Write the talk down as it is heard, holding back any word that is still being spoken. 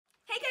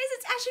guys,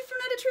 it's Asheli from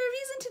Editor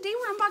Reviews, and today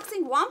we're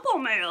unboxing Womple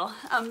Mail.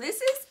 This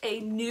is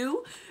a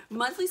new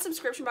monthly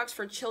subscription box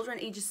for children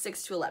ages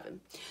 6 to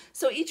 11.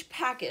 So each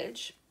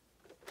package,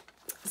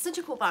 such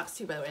a cool box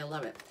too, by the way, I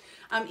love it.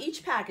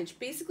 Each package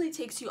basically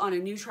takes you on a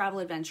new travel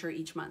adventure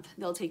each month.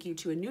 They'll take you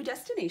to a new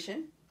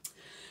destination.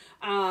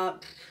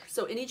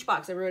 So in each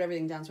box, I wrote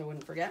everything down so I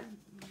wouldn't forget.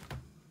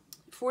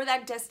 For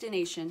that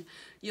destination,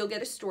 you'll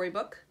get a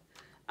storybook,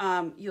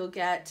 you'll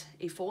get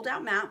a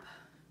fold-out map,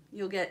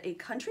 you'll get a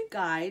country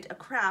guide, a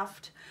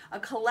craft, a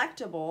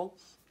collectible,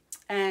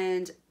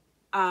 and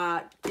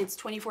it's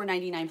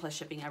 $24.99 plus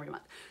shipping every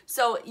month.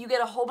 So you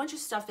get a whole bunch of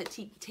stuff that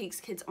takes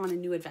kids on a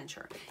new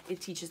adventure.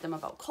 It teaches them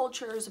about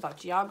cultures, about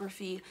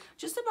geography,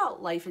 just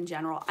about life in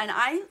general. And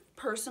I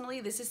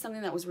personally, this is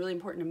something that was really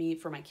important to me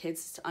for my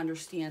kids to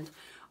understand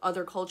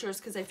other cultures,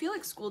 because I feel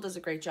like school does a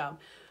great job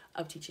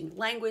of teaching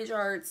language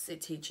arts. It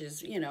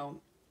teaches, you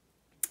know,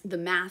 the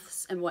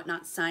maths and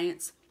whatnot,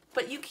 science,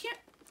 but you can't,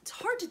 it's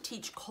hard to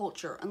teach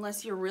culture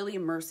unless you're really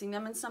immersing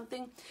them in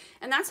something.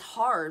 And that's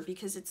hard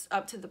because it's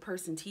up to the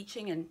person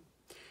teaching. And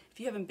if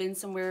you haven't been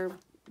somewhere,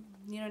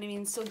 you know what I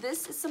mean? So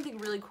this is something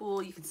really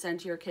cool you can send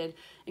to your kid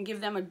and give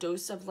them a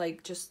dose of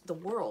like just the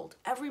world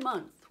every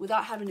month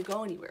without having to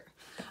go anywhere.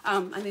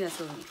 I think that's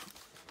really neat.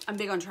 I'm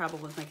big on travel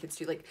with my kids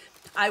too. Like,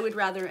 I would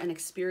rather an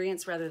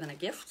experience rather than a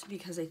gift,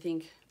 because I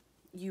think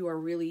you are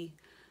really,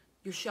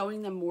 you're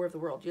showing them more of the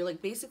world. You're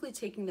like basically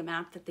taking the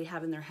map that they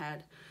have in their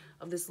head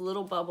of this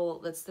little bubble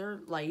that's their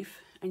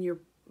life, and you're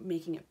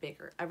making it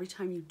bigger every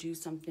time you do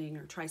something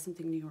or try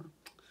something new, or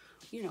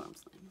you know what I'm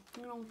saying.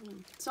 You know what I'm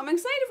saying. So I'm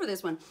excited for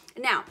this one.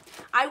 Now,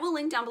 I will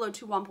link down below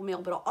to Womple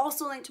Mail, but I'll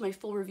also link to my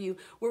full review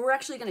where we're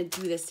actually going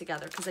to do this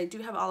together, because I do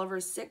have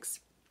Oliver's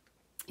 6.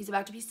 He's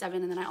about to be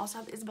 7, and then I also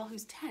have Isabel,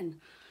 who's 10,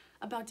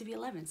 about to be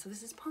 11. So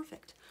this is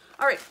perfect.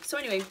 All right. So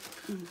anyway,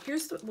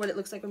 here's what it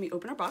looks like when we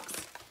open our box.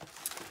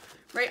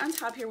 Right on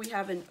top here, we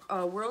have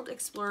a World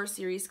Explorer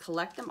series,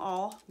 Collect Them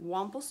All,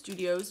 Womple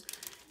Studios.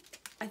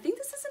 I think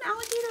this is an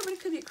alligator, but it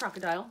could be a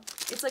crocodile.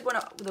 It's like one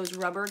of those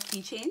rubber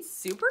keychains.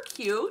 Super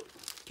cute.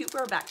 Cute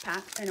for a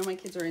backpack. I know my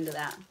kids are into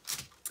that.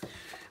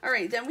 All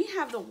right, then we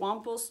have the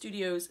Womple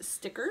Studios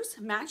stickers.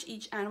 Match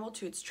each animal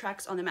to its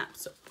tracks on the map.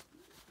 So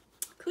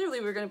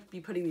clearly we're going to be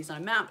putting these on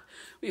a map.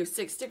 We have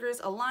 6 stickers,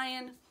 a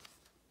lion,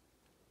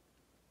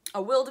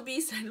 a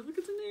wildebeest, I don't look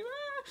at the name,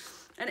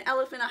 an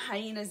elephant, a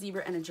hyena,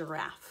 zebra, and a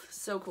giraffe.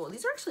 So cool.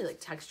 These are actually like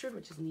textured,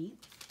 which is neat.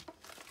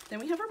 Then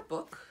we have our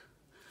book,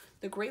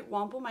 The Great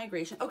Womple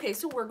Migration. Okay,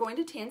 so we're going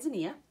to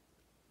Tanzania.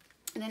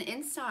 And then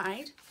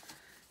inside,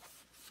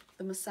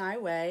 the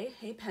Maasai Way,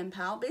 hey pen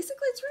pal.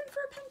 Basically, it's written for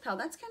a pen pal.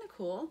 That's kind of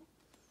cool.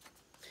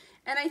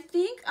 And I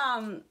think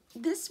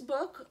this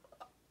book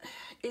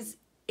is,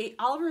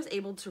 Oliver is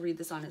able to read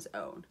this on his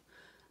own.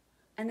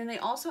 And then they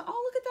also,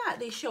 oh, look at that.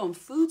 They show him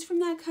foods from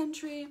that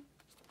country.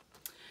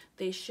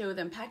 They show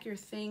them pack your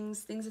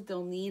things that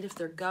they'll need if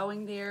they're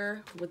going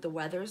there, what the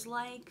weather's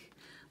like.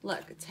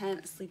 Look, a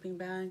tent, a sleeping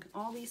bag,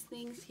 all these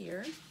things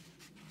here.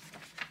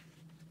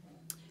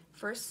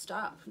 First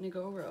stop,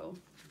 Ngoro.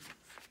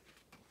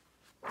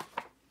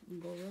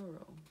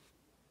 Ngororo.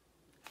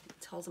 It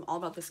tells them all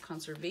about this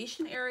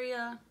conservation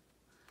area,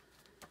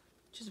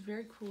 which is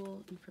very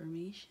cool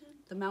information.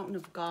 The Mountain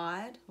of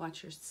God,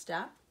 watch your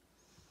step.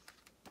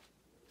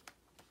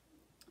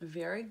 A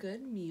very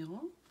good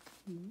meal.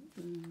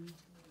 Mm-hmm.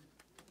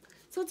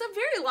 So it's a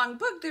very long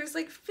book. There's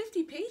like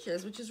 50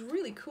 pages, which is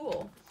really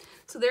cool.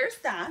 So there's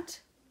that.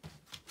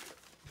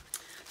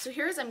 So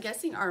here's, I'm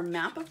guessing, our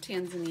map of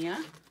Tanzania.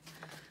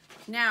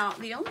 Now,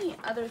 the only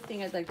other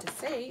thing I'd like to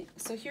say,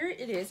 so here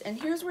it is, and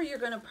here's where you're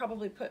going to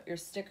probably put your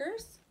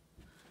stickers.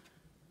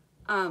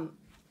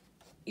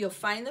 You'll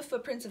find the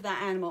footprints of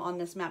that animal on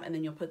this map, and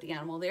then you'll put the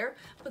animal there.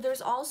 But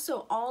there's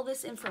also all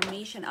this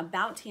information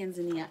about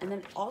Tanzania, and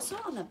then also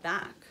on the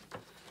back.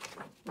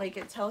 Like,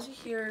 it tells you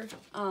here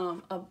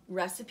a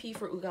recipe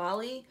for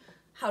ugali,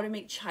 how to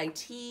make chai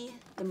tea,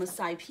 the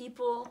Maasai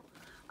people,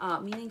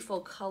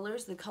 meaningful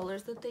colors, the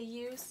colors that they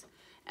use,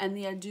 and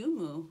the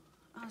adumu.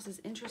 Oh, this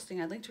is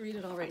interesting. I'd like to read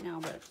it all right now,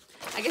 but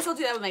I guess I'll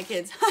do that with my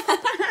kids.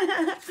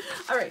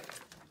 All right.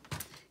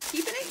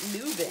 Keeping it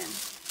moving.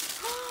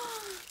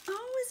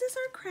 Oh, is this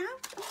our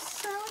craft? I'm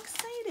so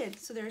excited.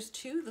 So there's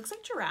 2, looks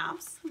like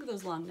giraffes. Look at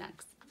those long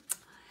necks.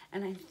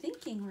 And I'm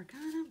thinking we're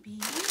gonna be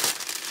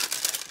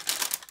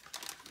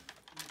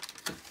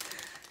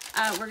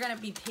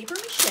paper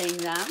macheing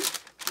them.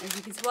 As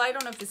you can see, well, I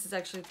don't know if this is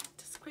actually,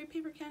 does gray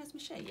paper count as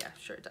mache? Yeah,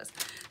 sure it does.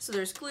 So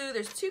there's glue,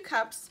 there's 2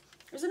 cups.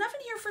 There's enough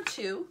in here for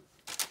 2,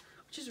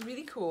 which is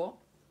really cool.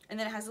 And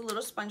then it has a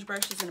little sponge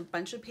brushes and a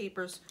bunch of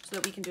papers so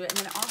that we can do it. And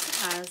then it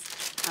also has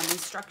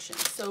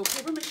instructions. So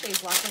paper mache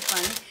is lots of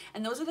fun.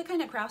 And those are the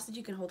kind of crafts that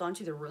you can hold on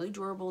to. They're really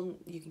durable, and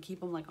you can keep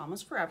them like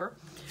almost forever.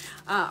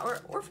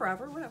 Or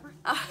forever, whatever.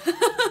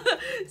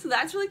 So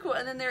that's really cool.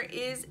 And then there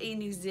is a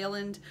New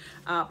Zealand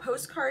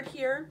postcard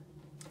here.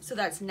 So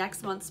that's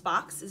next month's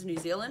box is New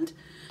Zealand,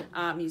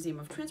 Museum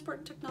of Transport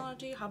and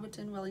Technology,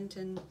 Hobbiton,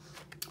 Wellington,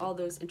 all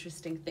those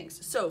interesting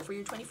things. So for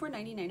your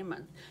 $24.99 a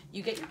month,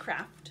 you get your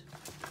craft.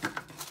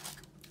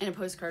 and a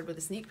postcard with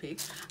a sneak peek.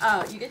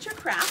 You get your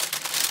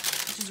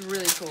craft, which is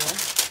really cool.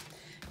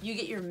 You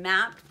get your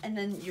map, and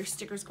then your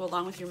stickers go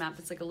along with your map.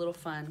 It's like a little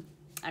fun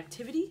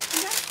activity.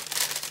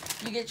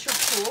 You get your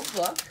cool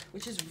book,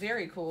 which is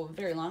very cool,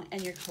 very long,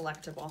 and your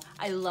collectible.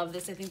 I love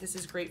this. I think this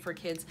is great for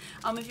kids.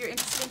 If you're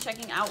interested in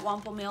checking out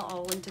Womple Mail,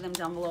 I'll link to them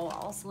down below.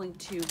 I'll also link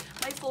to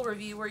my full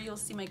review where you'll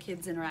see my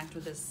kids interact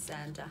with this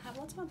and have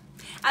lots of fun.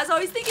 As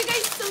always, thank you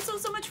guys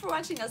so much for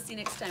watching. I'll see you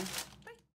next time.